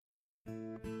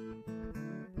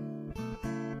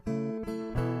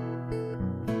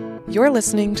You're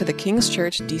listening to the King's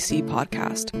Church DC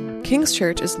podcast. King's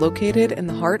Church is located in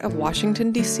the heart of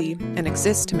Washington, D.C., and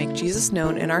exists to make Jesus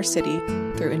known in our city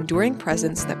through enduring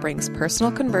presence that brings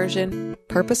personal conversion,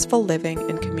 purposeful living,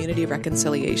 and community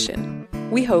reconciliation.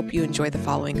 We hope you enjoy the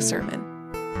following sermon.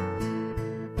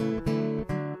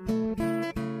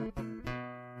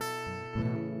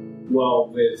 Well,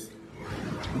 with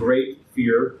great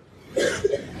fear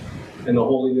and the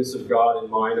holiness of God in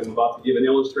mind, I'm about to give an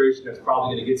illustration that's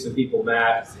probably going to get some people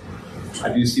mad.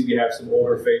 I do see we have some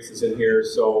older faces in here,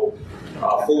 so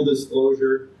full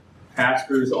disclosure,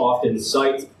 pastors often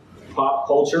cite pop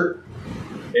culture,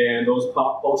 and those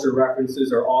pop culture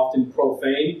references are often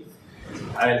profane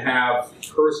and have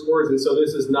curse words, and so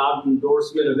this is not an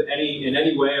endorsement of in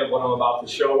any way of what I'm about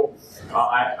to show.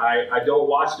 I don't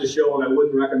watch the show and I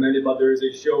wouldn't recommend it, but there is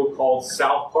a show called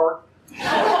South Park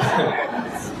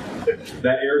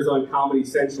that airs on Comedy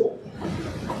Central,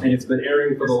 and it's been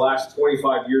airing for the last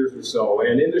 25 years or so.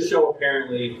 And in the show,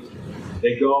 apparently,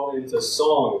 they go into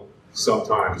song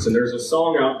sometimes, and there's a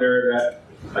song out there that,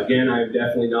 again, I'm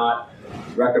definitely not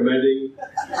recommending,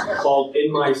 called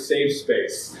In My Safe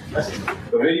Space.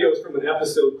 The video is from an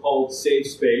episode called Safe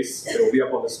Space. It'll be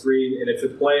up on the screen, and it's a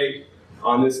play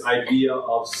on this idea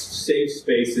of safe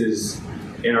spaces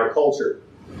in our culture.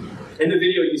 In the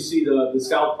video, you see the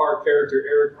South Park character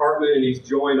Eric Cartman, and he's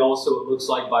joined also, it looks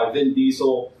like, by Vin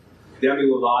Diesel, Demi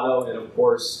Lovato, and of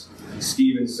course,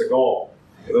 Steven Seagal.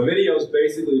 The video is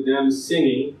basically them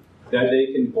singing that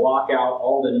they can block out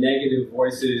all the negative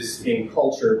voices in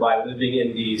culture by living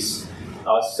in these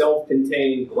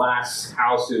self-contained glass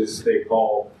houses they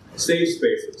call safe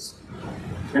spaces.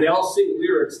 And they all sing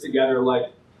lyrics together,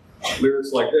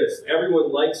 lyrics like this: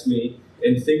 everyone likes me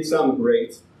and thinks I'm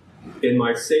great in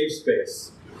my safe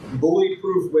space.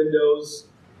 Bully-proof windows,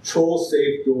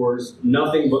 troll-safe doors,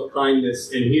 nothing but kindness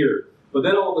in here. But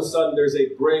then all of a sudden there's a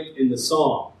break in the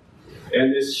song,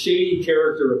 and this shady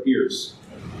character appears.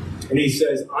 And he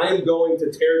says, I am going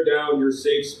to tear down your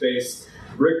safe space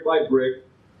brick by brick.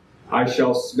 I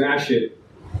shall smash it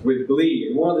with glee.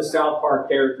 And one of the South Park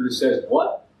characters says,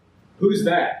 what? Who's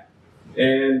that?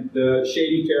 And the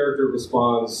shady character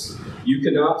responds, you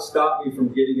cannot stop me from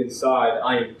getting inside.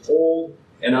 I am cold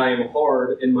and I am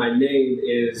hard, and my name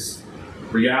is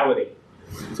reality.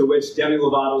 To which Demi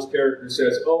Lovato's character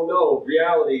says, oh no,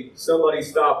 reality, somebody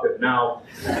stop it. Now,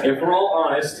 if we're all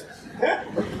honest,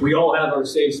 we all have our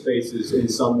safe spaces in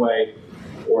some way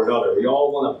or another. We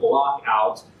all want to block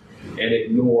out and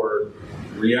ignore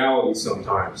reality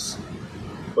sometimes.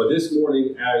 But this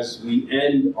morning, as we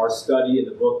end our study in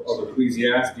the book of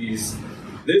Ecclesiastes,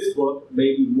 this book,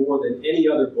 maybe more than any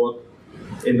other book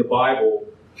in the Bible,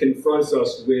 confronts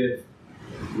us with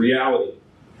reality.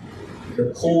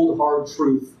 The cold, hard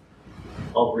truth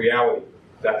of reality.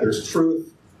 That there's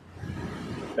truth,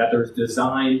 that there's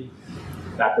design,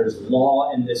 that there's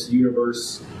law in this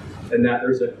universe, and that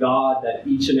there's a God that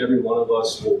each and every one of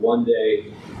us will one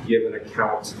day give an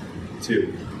account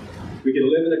to. We can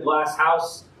live in a glass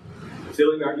house,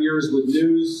 filling our ears with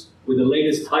news, with the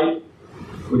latest hype,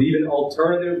 with even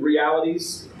alternative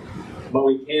realities, but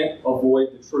we can't avoid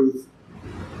the truth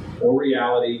or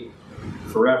reality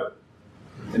forever.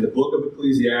 And the book of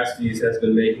Ecclesiastes has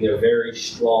been making a very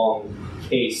strong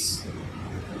case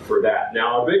for that.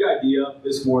 Now, our big idea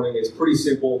this morning is pretty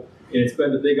simple, and it's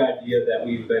been the big idea that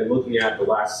we've been looking at the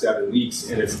last 7 weeks,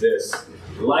 and it's this: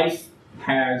 life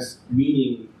has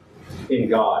meaning in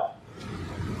God.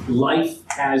 Life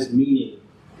has meaning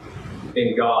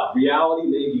in God. Reality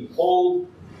may be cold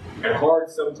and hard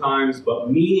sometimes,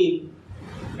 but meaning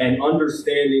and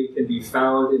understanding can be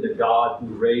found in the God who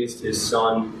raised his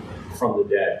Son from the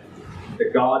dead. The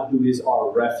God who is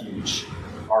our refuge,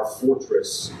 our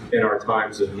fortress in our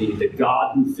times of need. The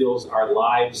God who fills our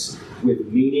lives with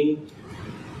meaning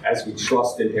as we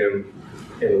trust in him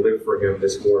and live for him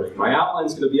this morning. My outline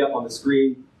is going to be up on the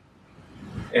screen.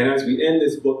 And as we end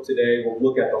this book today, we'll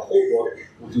look at the whole book.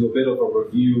 We'll do a bit of a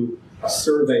review, a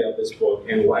survey of this book,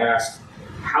 and we'll ask,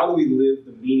 how do we live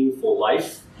the meaningful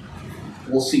life?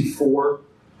 We'll see 4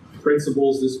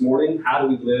 principles this morning. How do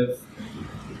we live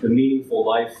the meaningful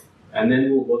life? And then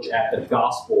we'll look at the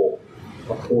gospel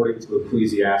according to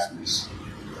Ecclesiastes.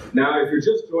 Now, if you're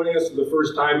just joining us for the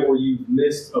first time, or you've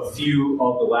missed a few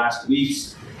of the last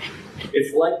weeks,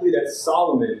 it's likely that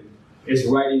Solomon is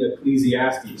writing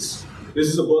Ecclesiastes. This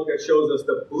is a book that shows us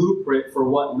the blueprint for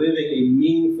what living a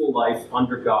meaningful life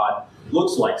under God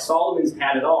looks like. Solomon's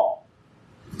had it all.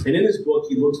 And in this book,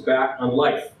 he looks back on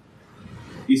life.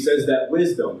 He says that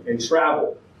wisdom and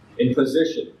travel and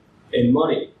position and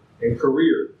money and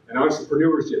career and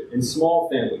entrepreneurship and small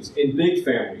families and big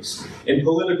families and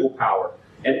political power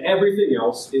and everything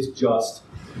else is just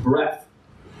breath.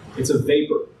 It's a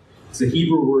vapor. It's the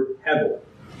Hebrew word hevel.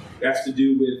 It has to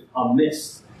do with a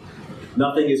mist.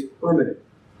 Nothing is permanent,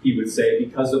 he would say,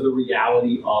 because of the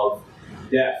reality of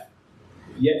death.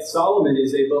 Yet Solomon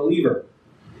is a believer.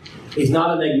 He's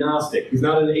not an agnostic. He's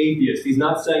not an atheist. He's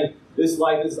not saying this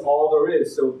life is all there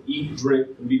is, so eat, drink,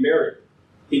 and be merry.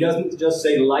 He doesn't just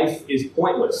say life is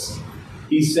pointless.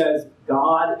 He says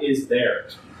God is there.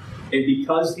 And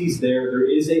because he's there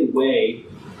is a way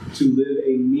to live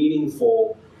a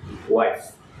meaningful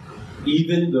life,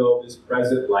 even though this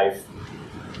present life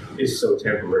is so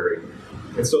temporary.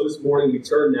 And so this morning we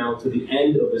turn now to the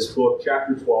end of this book,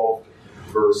 chapter 12,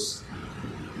 verse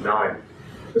 9.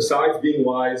 Besides being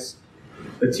wise,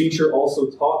 the teacher also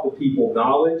taught the people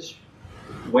knowledge,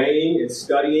 weighing and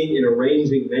studying and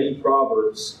arranging many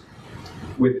proverbs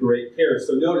with great care.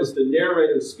 So notice the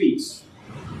narrator speaks.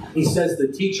 He says the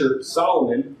teacher,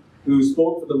 Solomon, who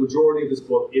spoke for the majority of this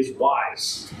book, is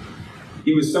wise.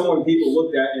 He was someone people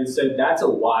looked at and said, that's a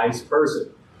wise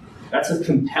person. That's a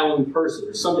compelling person.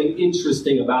 There's something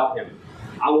interesting about him.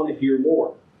 I want to hear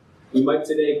more. We might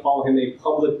today call him a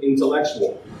public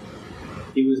intellectual.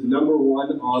 He was number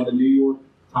one on the New York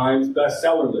Times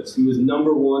bestseller list. He was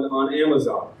number one on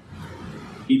Amazon.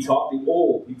 He taught the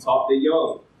old. He taught the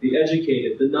young, the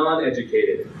educated, the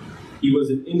non-educated. He was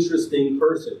an interesting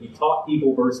person. He taught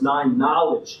people, verse 9,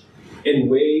 knowledge, and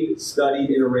weighed, studied,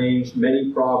 and arranged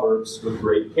many proverbs with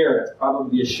great care. That's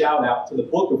probably a shout out to the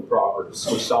book of Proverbs,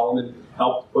 which Solomon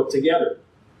helped put together.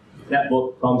 That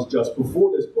book comes just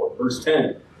before this book, verse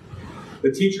 10.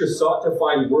 The teacher sought to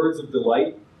find words of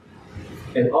delight,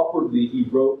 and upwardly he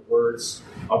wrote words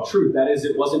of truth. That is,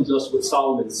 it wasn't just what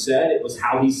Solomon said, it was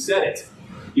how he said it.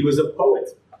 He was a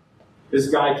poet. This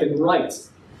guy can write.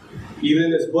 Even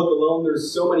in this book alone,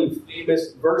 there's so many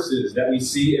famous verses that we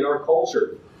see in our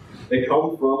culture. They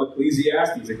come from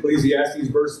Ecclesiastes. Ecclesiastes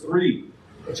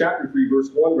chapter 3, verse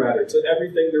 1 rather. To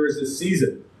everything there is a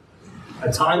season,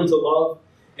 a time to love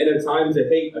and a time to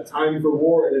hate, a time for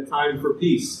war and a time for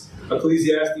peace.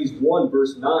 Ecclesiastes 1,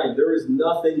 verse 9, there is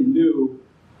nothing new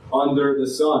under the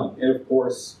sun. And of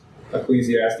course,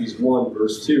 Ecclesiastes 1,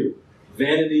 verse 2,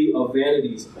 vanity of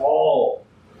vanities, all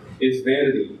is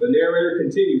vanity. The narrator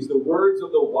continues, the words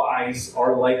of the wise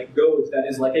are like goads, that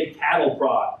is like a cattle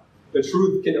prod. The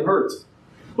truth can hurt,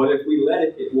 but if we let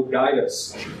it, it will guide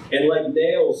us. And like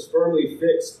nails firmly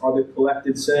fixed are the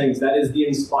collected sayings. That is, the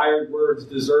inspired words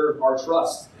deserve our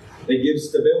trust. They give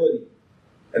stability.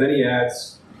 And then he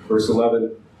adds, verse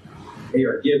 11, they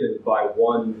are given by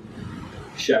one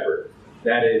shepherd.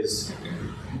 That is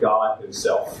God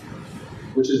himself.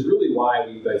 Which is really why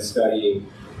we've been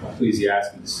studying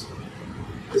Ecclesiastes.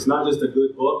 It's not just a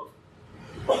good book.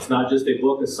 It's not just a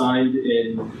book assigned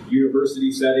in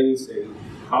university settings, in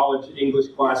college English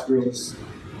classrooms.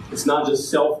 It's not just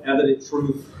self-evident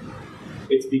truth.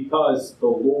 It's because the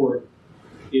Lord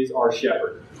is our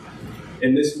shepherd.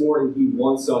 And this morning, he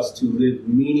wants us to live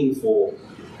meaningful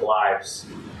lives.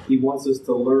 He wants us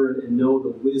to learn and know the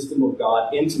wisdom of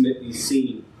God intimately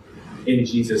seen in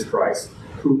Jesus Christ,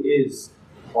 who is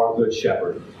our good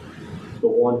shepherd, the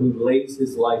one who lays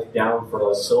his life down for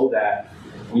us so that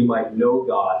we might know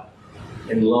God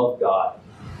and love God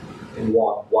and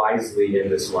walk wisely in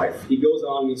this life. He goes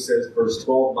on and he says, verse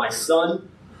 12, my son,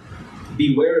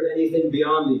 beware of anything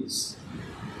beyond these.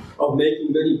 Of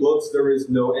making many books there is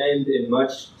no end, and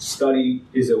much study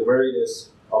is a weariness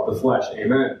of the flesh.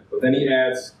 Amen. But then he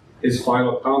adds his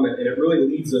final comment, and it really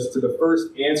leads us to the first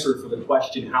answer for the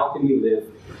question, how can we live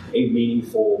a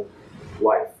meaningful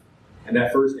life? And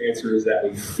that first answer is that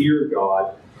we fear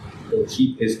God and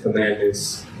keep his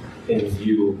commandments in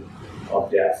view of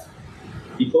death.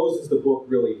 He closes the book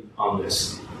really on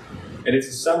this. And it's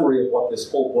a summary of what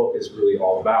this whole book is really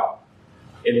all about.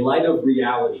 In light of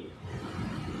reality,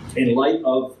 in light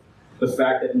of the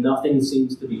fact that nothing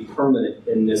seems to be permanent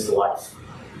in this life,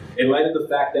 in light of the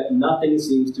fact that nothing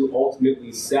seems to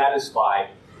ultimately satisfy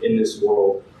in this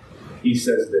world, he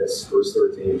says this, verse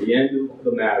 13, the end of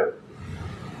the matter.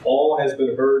 All has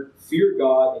been heard. Fear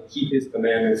God and keep his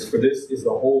commandments, for this is the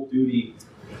whole duty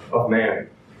of man.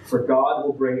 For God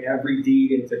will bring every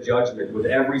deed into judgment with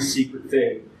every secret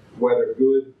thing, whether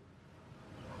good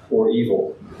or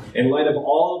evil. In light of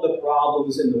all of the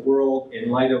problems in the world, in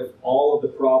light of all of the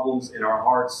problems in our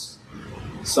hearts,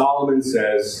 Solomon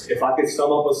says, if I could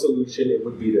sum up a solution, it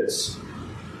would be this.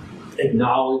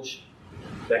 Acknowledge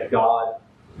that God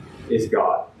is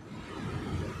God.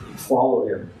 Follow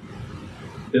him.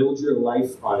 Build your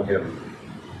life on him.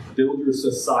 Build your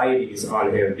societies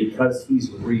on him because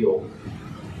he's real.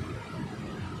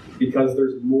 Because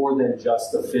there's more than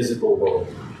just the physical world.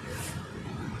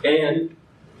 And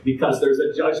because there's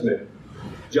a judgment.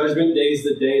 Judgment Day is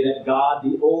the day that God,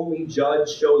 the only judge,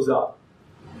 shows up.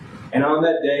 And on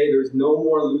that day, there's no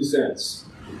more loose ends.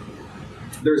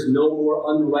 There's no more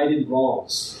unrighted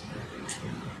wrongs.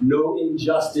 No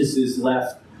injustices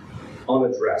left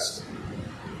unaddressed.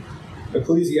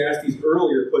 Ecclesiastes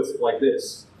earlier puts it like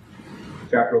this.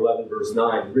 Chapter 11, verse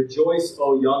 9. Rejoice,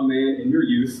 O young man, in your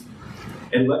youth,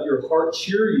 and let your heart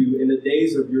cheer you in the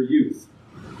days of your youth.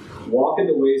 Walk in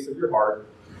the ways of your heart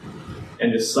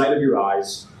and the sight of your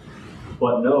eyes,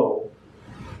 but know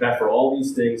that for all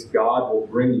these things God will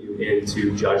bring you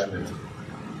into judgment.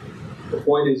 The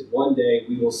point is, one day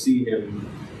we will see him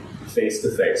face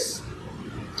to face.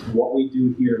 What we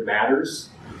do here matters.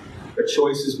 The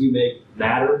choices we make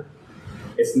matter.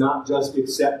 It's not just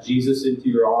accept Jesus into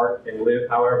your heart and live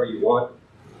however you want.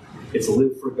 It's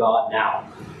live for God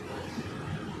now.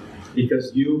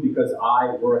 Because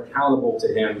I were accountable to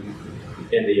him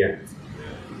in the end.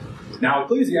 Now,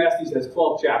 Ecclesiastes has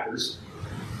 12 chapters.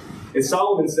 And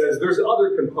Solomon says there's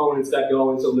other components that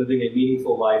go into living a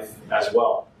meaningful life as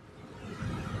well.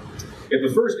 If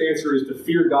the first answer is to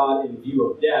fear God in view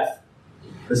of death,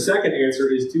 the second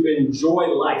answer is to enjoy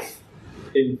life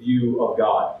in view of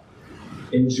God.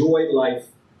 Enjoy life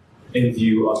in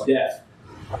view of death.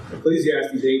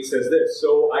 Ecclesiastes 8 says this,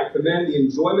 so I commend the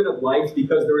enjoyment of life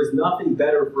because there is nothing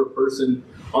better for a person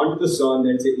under the sun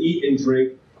than to eat and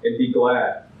drink and be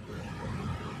glad.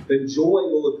 Then joy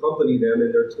will accompany them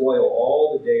in their toil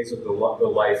all the days of the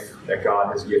life that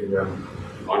God has given them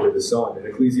under the sun. In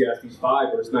Ecclesiastes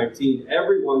 5, verse 19,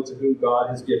 everyone to whom God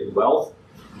has given wealth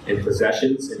and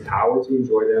possessions and power to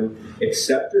enjoy them,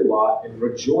 accept your lot and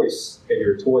rejoice in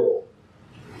your toil.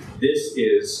 This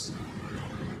is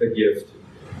the gift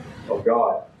of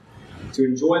God. To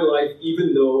enjoy life,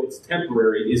 even though it's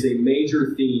temporary, is a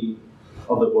major theme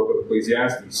of the book of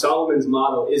Ecclesiastes. Solomon's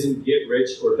motto isn't get rich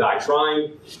or die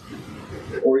trying,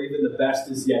 or even the best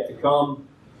is yet to come,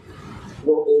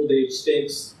 or old age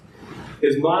stinks.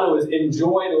 His motto is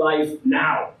enjoy life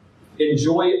now.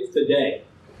 Enjoy it today.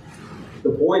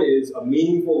 The point is, a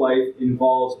meaningful life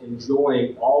involves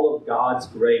enjoying all of God's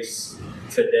grace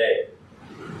today.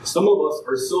 Some of us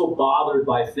are so bothered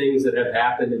by things that have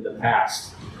happened in the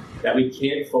past that we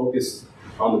can't focus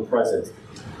on the present.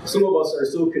 Some of us are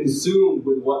so consumed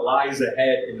with what lies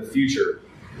ahead in the future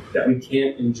that we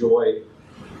can't enjoy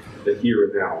the here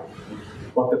and now.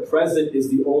 But the present is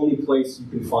the only place you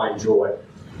can find joy.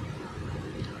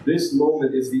 This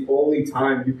moment is the only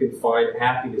time you can find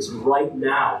happiness right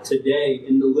now, today,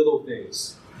 in the little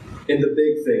things, in the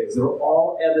big things. They're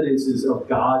all evidences of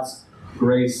God's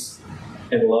grace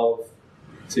and love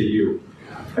to you.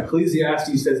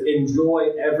 Ecclesiastes says,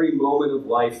 enjoy every moment of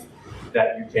life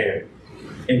that you can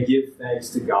and give thanks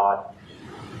to God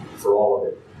for all of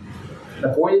it.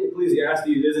 The point in Ecclesiastes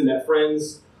isn't that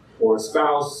friends or a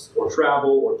spouse or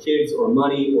travel or kids or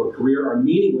money or career are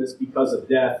meaningless because of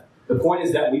death. The point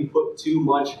is that we put too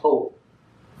much hope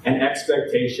and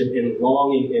expectation and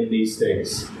longing in these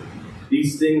things.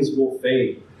 These things will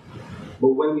fade. But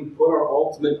when we put our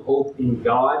ultimate hope in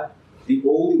God, the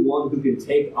only one who can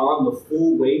take on the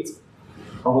full weight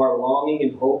of our longing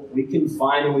and hope, we can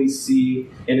finally see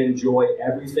and enjoy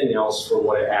everything else for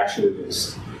what it actually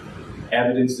is.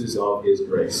 Evidences of his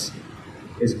grace,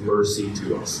 his mercy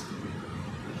to us.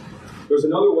 There's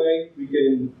another way we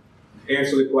can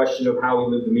answer the question of how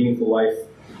we live the meaningful life.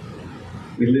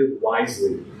 We live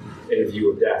wisely in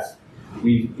view of death.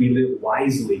 We live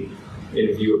wisely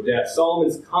in view of death.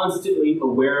 Solomon's constantly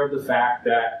aware of the fact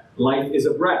that life is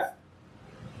a breath.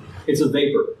 It's a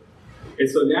vapor. And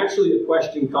so naturally a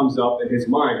question comes up in his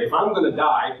mind. If I'm going to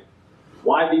die,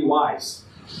 why be wise?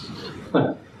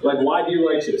 Why be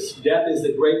righteous? Death is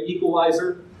the great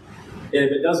equalizer. And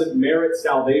if it doesn't merit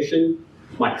salvation,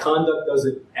 my conduct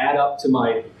doesn't add up to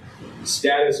my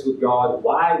status with God,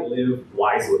 why live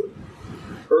wisely?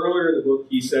 Earlier in the book,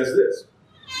 he says this.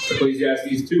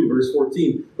 Ecclesiastes 2, verse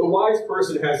 14. The wise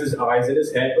person has his eyes in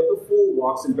his head, but the fool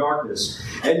walks in darkness.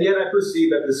 And yet I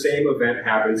perceive that the same event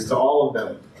happens to all of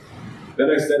them. Then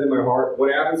I said in my heart,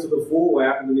 what happens to the fool will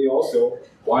happen to me also.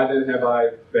 Why then have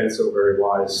I been so very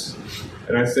wise?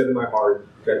 And I said in my heart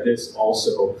that this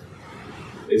also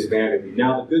is vanity.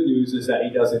 Now the good news is that he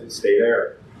doesn't stay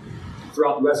there.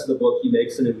 Throughout the rest of the book, he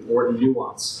makes an important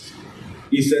nuance.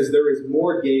 He says there is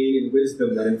more gain in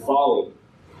wisdom than in folly,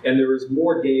 and there is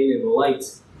more gain in light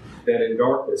than in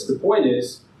darkness. The point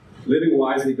is, living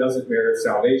wisely doesn't merit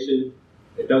salvation.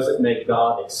 It doesn't make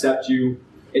God accept you.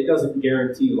 It doesn't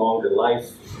guarantee longer life,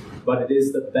 but it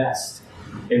is the best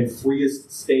and freest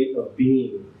state of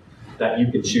being that you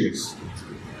can choose.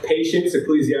 Patience,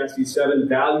 Ecclesiastes 7.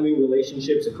 Valuing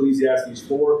relationships, Ecclesiastes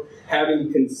 4.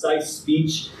 Having concise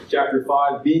speech, chapter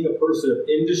 5. Being a person of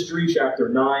industry, chapter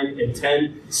 9 and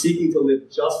 10. Seeking to live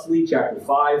justly, chapter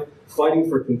 5. Fighting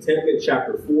for contentment,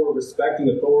 chapter 4. Respecting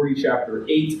authority, chapter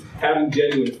 8. Having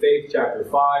genuine faith, chapter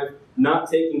 5.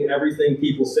 Not taking everything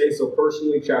people say so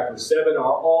personally, chapter 7, are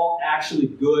all actually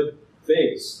good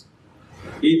things.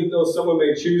 Even though someone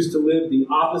may choose to live the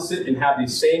opposite and have the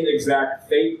same exact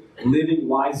fate, living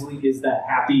wisely is the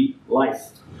happy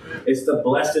life. It's the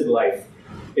blessed life.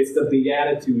 It's the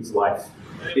Beatitudes life.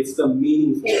 It's the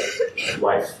meaningful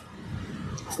life.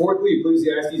 Fourthly,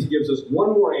 Ecclesiastes gives us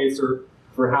one more answer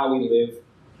for how we live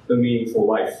the meaningful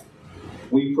life.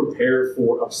 We prepare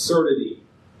for absurdity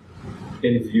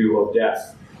in view of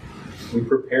death. We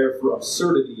prepare for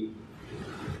absurdity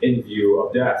in view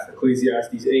of death.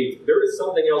 Ecclesiastes 8. There is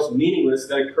something else meaningless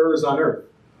that occurs on earth.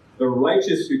 The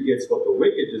righteous who gets what the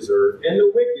wicked deserve, and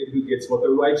the wicked who gets what the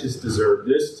righteous deserve.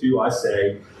 This, too, I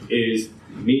say, is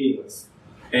meaningless.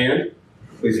 And,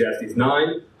 Ecclesiastes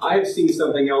 9, I have seen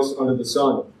something else under the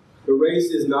sun. The race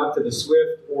is not to the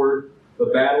swift, or the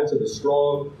battle to the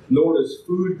strong, nor does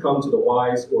food come to the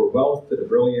wise, or wealth to the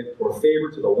brilliant, or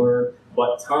favor to the learned,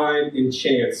 but time and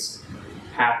chance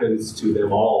happens to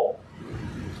them all.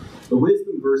 The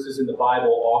wisdom verses in the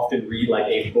Bible often read like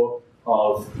a book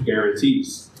of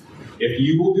guarantees. If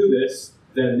you will do this,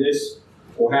 then this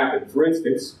will happen. For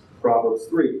instance, Proverbs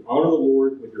 3. Honor the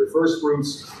Lord with your first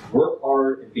fruits, work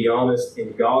hard and be honest,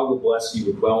 and God will bless you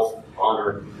with wealth,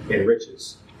 honor, and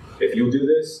riches. If you'll do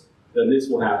this, then this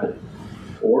will happen.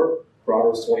 Or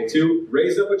Proverbs 22.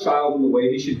 Raise up a child in the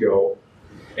way he should go,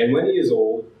 and when he is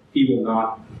old, he will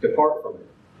not depart from it.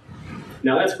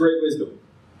 Now that's great wisdom.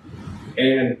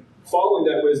 And following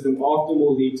that wisdom often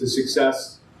will lead to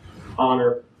success,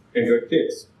 honor, and good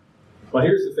kids. But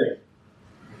here's the thing.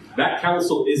 That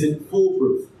counsel isn't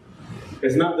foolproof.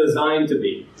 It's not designed to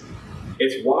be.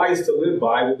 It's wise to live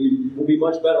by. We'll be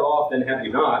much better off than had we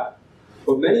not.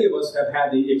 But many of us have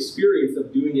had the experience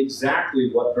of doing exactly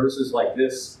what verses like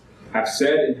this have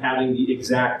said and having the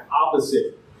exact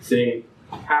opposite thing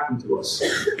happen to us.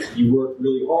 You work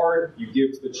really hard, you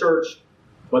give to the church,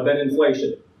 but then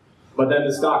inflation. But then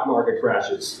the stock market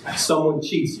crashes. Someone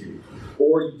cheats you.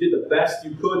 Or you did the best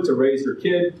you could to raise your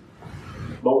kid,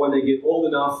 but when they get old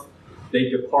enough, they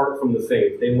depart from the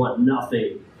faith. They want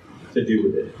nothing to do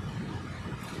with it.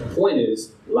 The point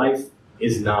is, life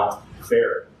is not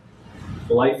fair.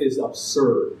 Life is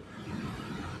absurd.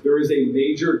 There is a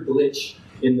major glitch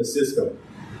in the system.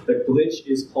 The glitch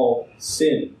is called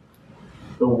sin.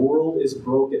 The world is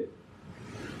broken.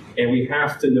 And we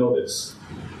have to know this.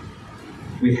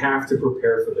 We have to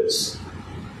prepare for this.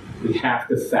 We have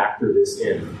to factor this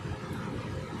in.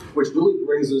 Which really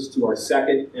brings us to our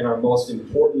second and our most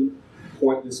important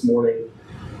point this morning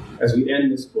as we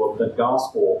end this book, the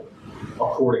gospel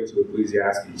according to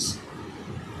Ecclesiastes.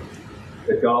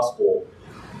 The gospel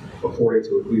according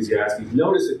to Ecclesiastes.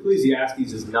 Notice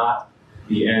Ecclesiastes is not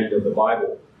the end of the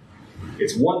Bible.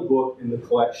 It's one book in the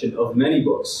collection of many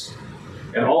books.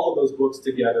 And all of those books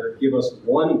together give us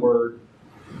one word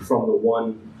from the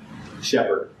one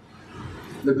shepherd.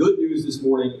 The good news this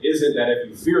morning isn't that if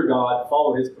you fear God,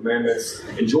 follow his commandments,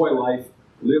 enjoy life,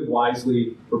 live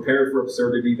wisely, prepare for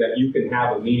absurdity, that you can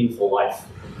have a meaningful life.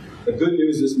 The good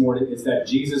news this morning is that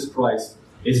Jesus Christ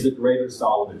is the greater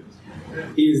Solomon.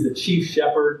 He is the chief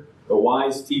shepherd, the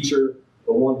wise teacher,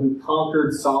 the one who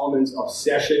conquered Solomon's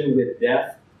obsession with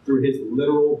death through his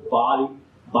literal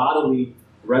bodily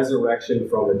resurrection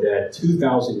from the dead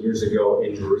 2,000 years ago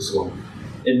in Jerusalem.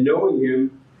 And knowing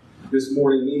him this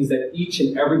morning means that each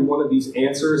and every one of these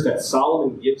answers that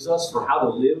Solomon gives us for how to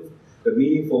live the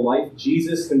meaningful life,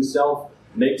 Jesus himself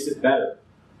makes it better.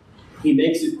 He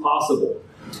makes it possible.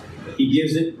 He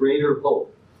gives it greater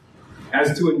hope.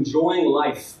 As to enjoying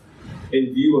life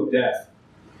in view of death,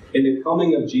 in the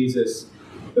coming of Jesus,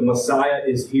 the Messiah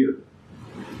is here.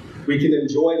 We can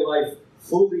enjoy life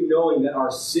fully knowing that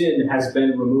our sin has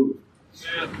been removed.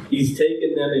 He's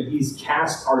taken them and he's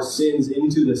cast our sins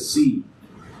into the sea.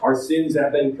 Our sins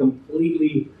have been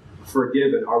completely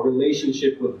forgiven. Our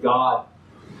relationship with God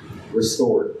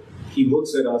restored. He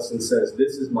looks at us and says,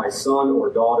 "This is my son or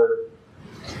daughter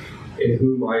in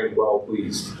whom I am well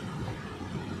pleased."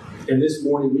 And this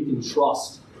morning we can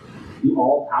trust the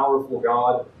all-powerful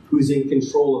God who's in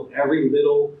control of every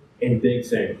little and big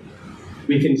thing.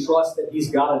 We can trust that he's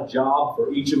got a job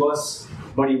for each of us,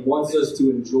 but he wants us to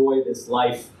enjoy this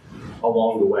life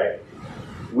along the way.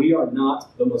 We are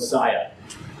not the Messiah.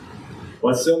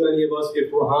 But so many of us,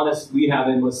 if we're honest, we have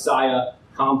a Messiah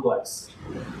complex.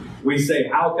 We say,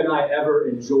 how can I ever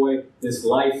enjoy this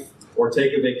life or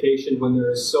take a vacation when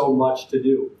there is so much to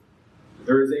do.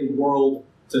 There is a world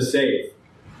to save.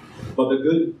 But the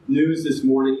good news this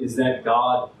morning is that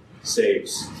God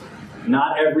saves.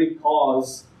 Not every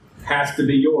cause has to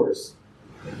be yours.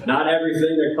 Not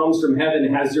everything that comes from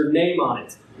heaven has your name on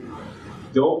it.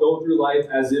 Don't go through life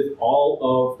as if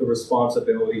all of the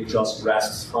responsibility just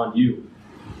rests on you.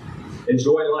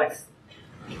 Enjoy life.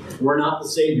 We're not the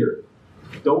Savior.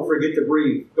 Don't forget to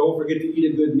breathe. Don't forget to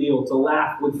eat a good meal, to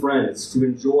laugh with friends, to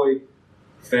enjoy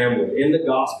family. In the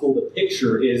gospel, the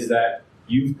picture is that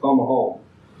you've come home.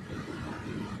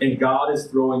 And God is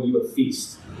throwing you a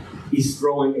feast. He's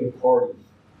throwing a party.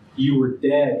 You were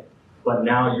dead, but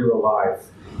now you're alive.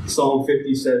 Psalm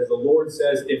 50 says, the Lord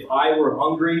says, if I were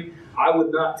hungry, I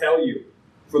would not tell you,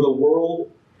 for the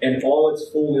world and all its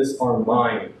fullness are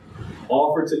mine.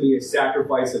 Offer to me a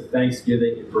sacrifice of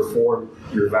thanksgiving and perform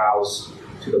your vows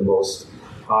to the Most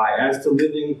High. As to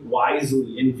living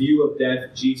wisely in view of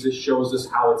death, Jesus shows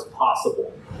us how it's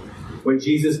possible. When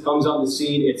Jesus comes on the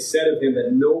scene, it's said of him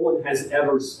that no one has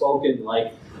ever spoken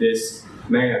like this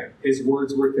man. His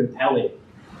words were compelling.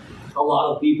 A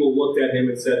lot of people looked at him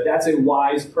and said, that's a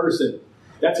wise person.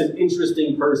 That's an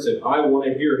interesting person. I want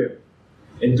to hear him.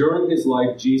 And during his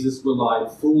life, Jesus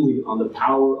relied fully on the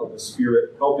power of the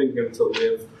Spirit, helping him to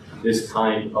live this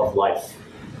kind of life.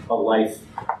 A life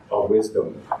of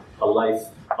wisdom, a life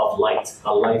of light,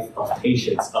 a life of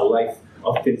patience, a life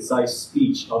of concise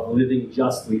speech, of living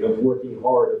justly, of working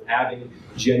hard, of having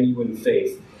genuine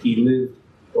faith. He lived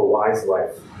a wise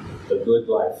life, a good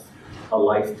life, a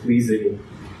life pleasing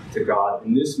to God.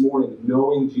 And this morning,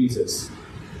 knowing Jesus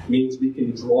means we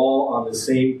can draw on the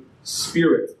same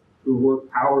Spirit who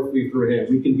worked powerfully through him.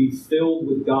 We can be filled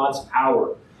with God's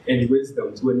power and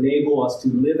wisdom to enable us to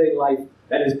live a life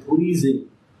that is pleasing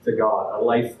to God, a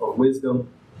life of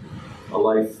wisdom, a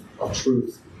life of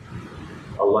truth,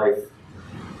 a life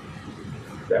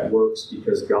that works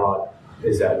because God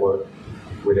is at work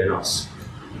within us.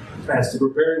 As to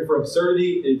preparing for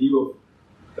absurdity in view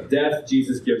of death,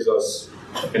 Jesus gives us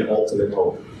an ultimate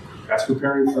hope. As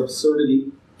preparing for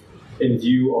absurdity in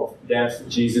view of death,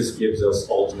 Jesus gives us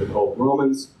ultimate hope.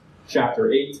 Romans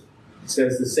chapter 8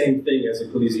 says the same thing as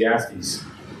Ecclesiastes.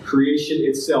 Creation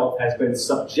itself has been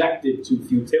subjected to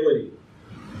futility,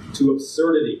 to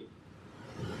absurdity.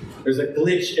 There's a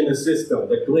glitch in the system.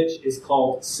 The glitch is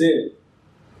called sin.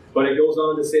 But it goes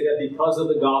on to say that because of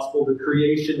the gospel, the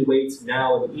creation waits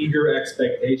now in eager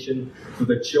expectation for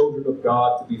the children of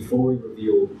God to be fully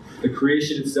revealed. The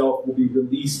creation itself will be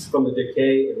released from the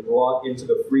decay and brought into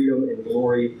the freedom and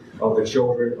glory of the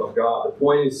children of God. The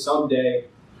point is, someday,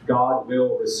 God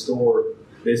will restore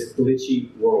this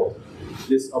glitchy world,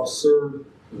 this absurd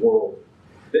world.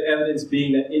 The evidence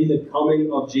being that in the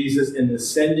coming of Jesus and the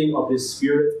sending of his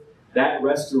Spirit, that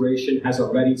restoration has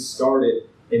already started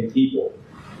in people.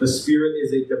 The Spirit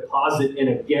is a deposit and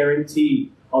a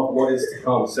guarantee of what is to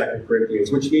come, 2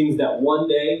 Corinthians, which means that one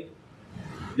day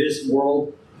this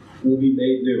world will be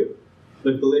made new.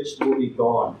 The glitch will be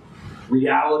gone.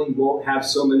 Reality won't have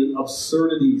so many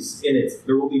absurdities in it.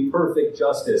 There will be perfect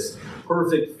justice,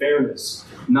 perfect fairness,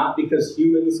 not because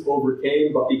humans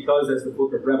overcame, but because, as the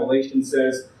book of Revelation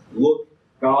says, look,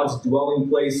 God's dwelling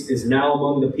place is now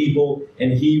among the people,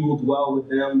 and he will dwell with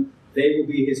them. They will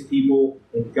be his people,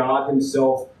 and God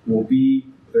himself will be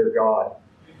their God.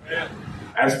 Amen.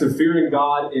 As to fearing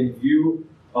God in view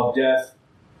of death,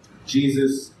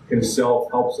 Jesus himself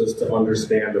helps us to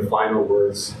understand the final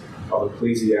words of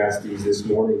Ecclesiastes this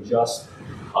morning just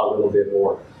a little bit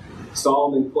more.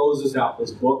 Solomon closes out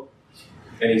this book,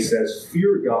 and he says,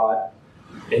 fear God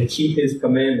and keep his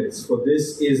commandments, for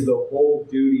this is the whole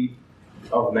duty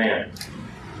of man.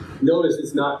 Notice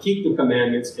it's not keep the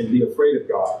commandments and be afraid of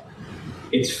God.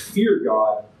 It's fear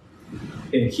God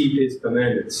and keep his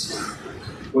commandments.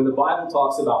 When the Bible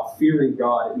talks about fearing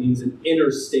God, it means an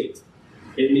inner state.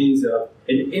 It means an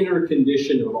inner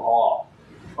condition of awe,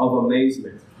 of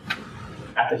amazement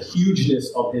at the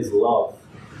hugeness of his love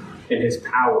and his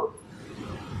power,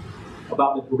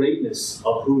 about the greatness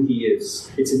of who he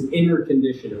is. It's an inner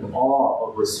condition of awe,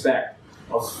 of respect,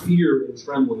 of fear and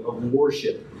trembling, of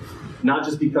worship, not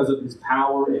just because of his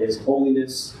power and his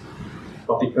holiness,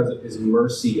 but because of his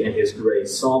mercy and his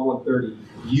grace. Psalm 130,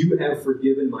 you have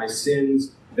forgiven my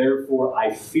sins, therefore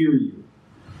I fear you.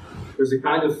 There's a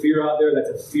kind of fear out there that's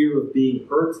a fear of being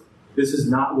hurt. This is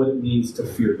not what it means to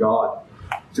fear God.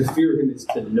 To fear him is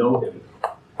to know him.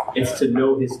 It's to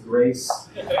know his grace,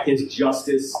 his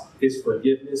justice, his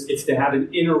forgiveness. It's to have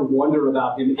an inner wonder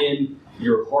about him in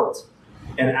your heart.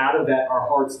 And out of that, our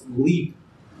hearts leap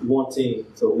wanting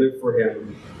to live for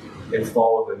him and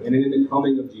follow him. And in the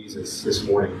coming of Jesus this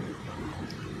morning,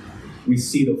 we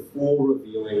see the full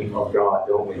revealing of God,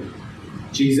 don't we?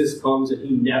 Jesus comes and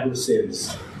he never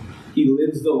sins. He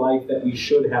lives the life that we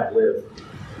should have lived.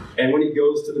 And when he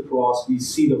goes to the cross, we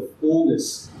see the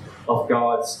fullness of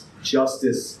God's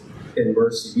justice and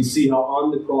mercy. We see how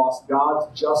on the cross,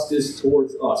 God's justice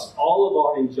towards us, all of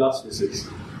our injustices,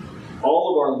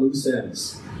 all of our loose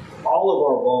ends, all of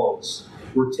our wrongs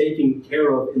were taken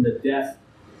care of in the death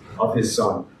of his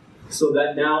Son. So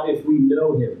that now if we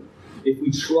know him, if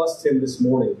we trust him this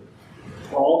morning,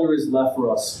 all there is left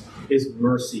for us is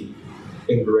mercy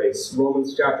and grace.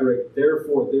 Romans chapter 8,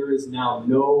 therefore there is now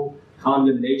no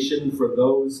condemnation for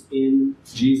those in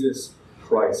Jesus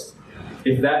Christ.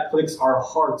 If that clicks, our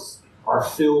hearts are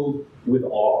filled with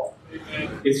awe.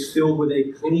 It's filled with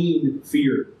a clean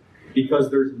fear because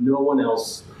there's no one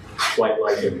else quite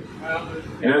like him.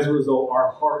 And as a result,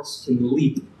 our hearts can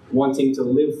leap, wanting to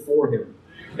live for him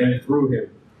and through him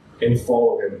and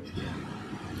follow him.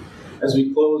 As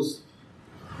we close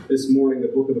this morning the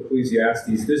book of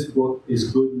Ecclesiastes, this book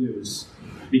is good news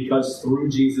because through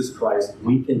Jesus Christ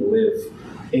we can live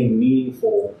a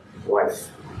meaningful life.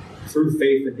 Through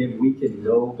faith in him we can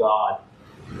know God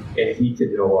and he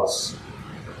can know us.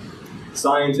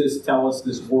 Scientists tell us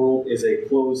this world is a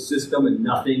closed system and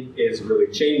nothing is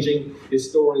really changing.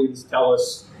 Historians tell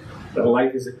us that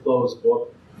life is a closed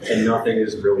book and nothing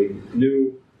is really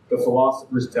new. The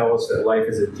philosophers tell us that life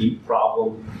is a deep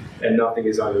problem and nothing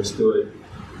is understood.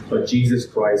 But Jesus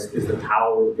Christ is the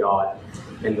power of God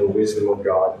and the wisdom of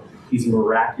God. He's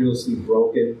miraculously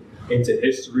broken into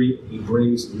history. He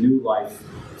brings new life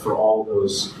for all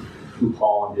those who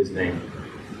call on his name.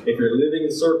 If you're living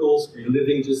in circles, or you're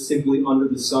living just simply under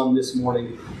the sun this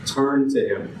morning, turn to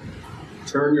him.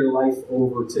 Turn your life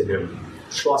over to him.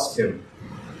 Trust him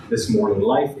this morning.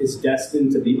 Life is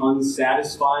destined to be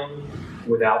unsatisfying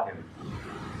without him.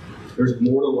 There's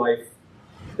more to life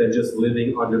than just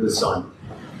living under the sun.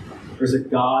 There's a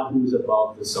God who's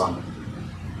above the sun.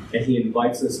 And he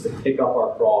invites us to pick up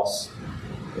our cross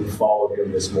and follow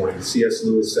him this morning. C.S.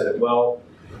 Lewis said it well,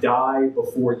 die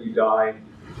before you die.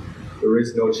 There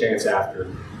is no chance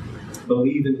after.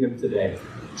 Believe in him today.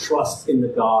 Trust in the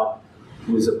God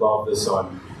who is above the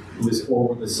sun, who is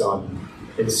over the sun,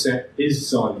 and sent his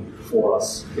Son for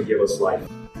us to give us life.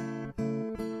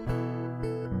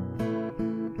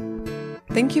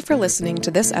 Thank you for listening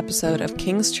to this episode of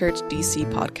King's Church DC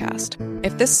podcast.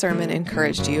 If this sermon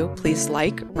encouraged you, please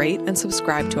like, rate, and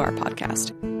subscribe to our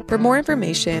podcast. For more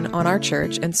information on our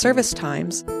church and service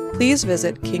times, please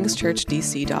visit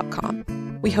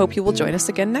kingschurchdc.com. We hope you will join us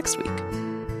again next week.